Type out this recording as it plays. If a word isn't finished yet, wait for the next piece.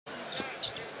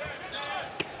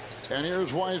And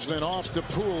here's Wiseman off to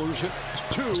Poole, who's hit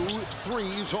 2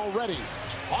 threes already.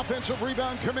 Offensive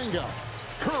rebound, Kuminga.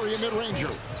 Curry, a mid-ranger.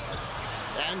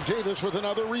 And Davis with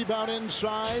another rebound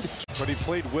inside. But he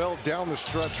played well down the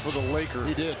stretch for the Lakers.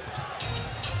 He did.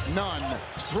 None.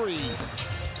 3.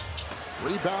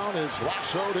 Rebound is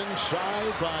lassoed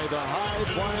inside by the high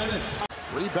flying.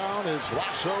 Rebound is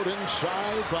lassoed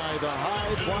inside by the high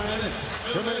flying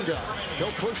Kuminga.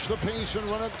 He'll push the pace and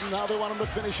run it. Now they want him to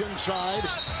finish inside.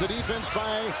 The defense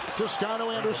by Toscano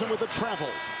Anderson with the travel.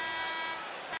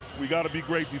 We got to be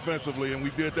great defensively, and we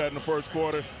did that in the first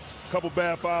quarter. A couple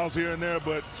bad fouls here and there,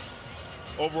 but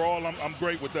overall, I'm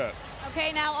great with that.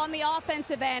 Okay, now on the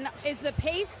offensive end, is the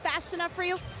pace fast enough for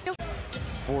you?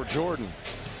 For Jordan.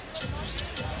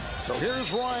 So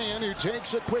here's Ryan, who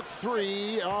takes a quick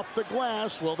 3 off the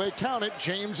glass. Will they count it?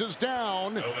 James is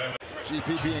down.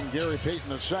 GPP and Gary Payton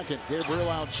the second. Gabriel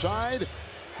outside.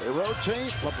 They rotate.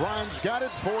 LeBron's got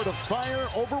it. 4 to fire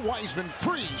over Wiseman.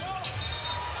 3.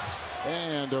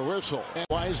 And a whistle. And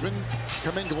Wiseman,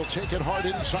 Kuminga will take it hard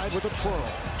inside with a twirl.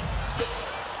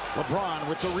 LeBron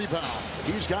with the rebound.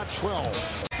 He's got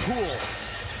 12. Poole.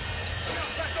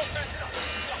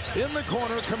 In the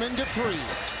corner, Kuminga 3.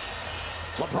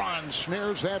 LeBron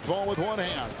snares that ball with one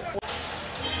hand.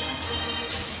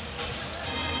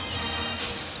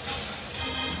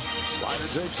 Slider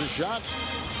takes a shot.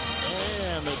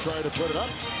 And they try to put it up.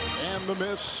 And the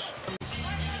miss.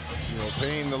 You know,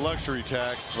 paying the luxury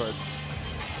tax, but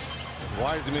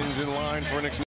Wiseman's in line for an